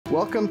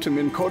Welcome to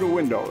Minnkota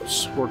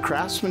Windows, where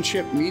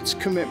craftsmanship meets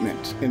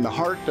commitment in the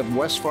heart of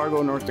West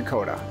Fargo, North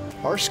Dakota.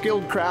 Our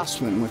skilled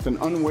craftsmen with an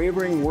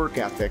unwavering work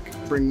ethic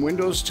bring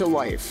windows to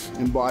life,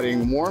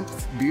 embodying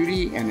warmth,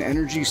 beauty, and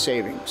energy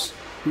savings.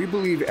 We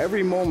believe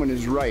every moment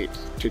is right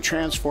to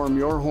transform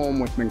your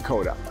home with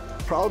Minnkota.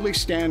 Proudly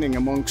standing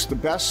amongst the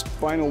best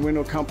vinyl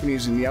window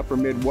companies in the upper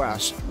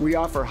Midwest, we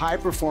offer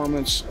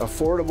high-performance,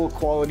 affordable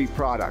quality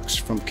products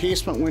from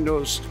casement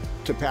windows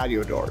to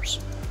patio doors.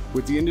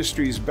 With the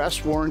industry's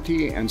best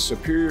warranty and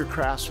superior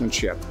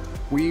craftsmanship,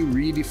 we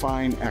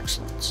redefine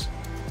excellence.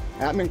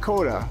 At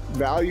Minnkota,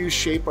 values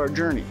shape our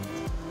journey.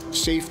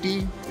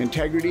 Safety,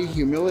 integrity,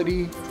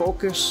 humility,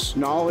 focus,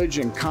 knowledge,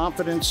 and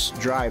confidence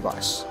drive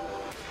us.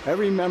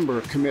 Every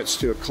member commits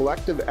to a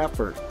collective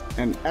effort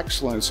and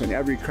excellence in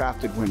every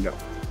crafted window.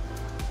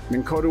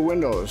 Minnkota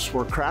Windows,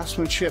 where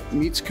craftsmanship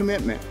meets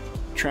commitment,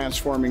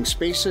 transforming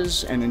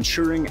spaces and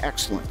ensuring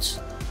excellence.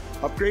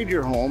 Upgrade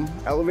your home,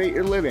 elevate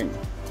your living.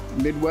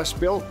 Midwest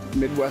built,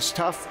 Midwest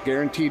tough,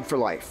 guaranteed for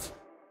life.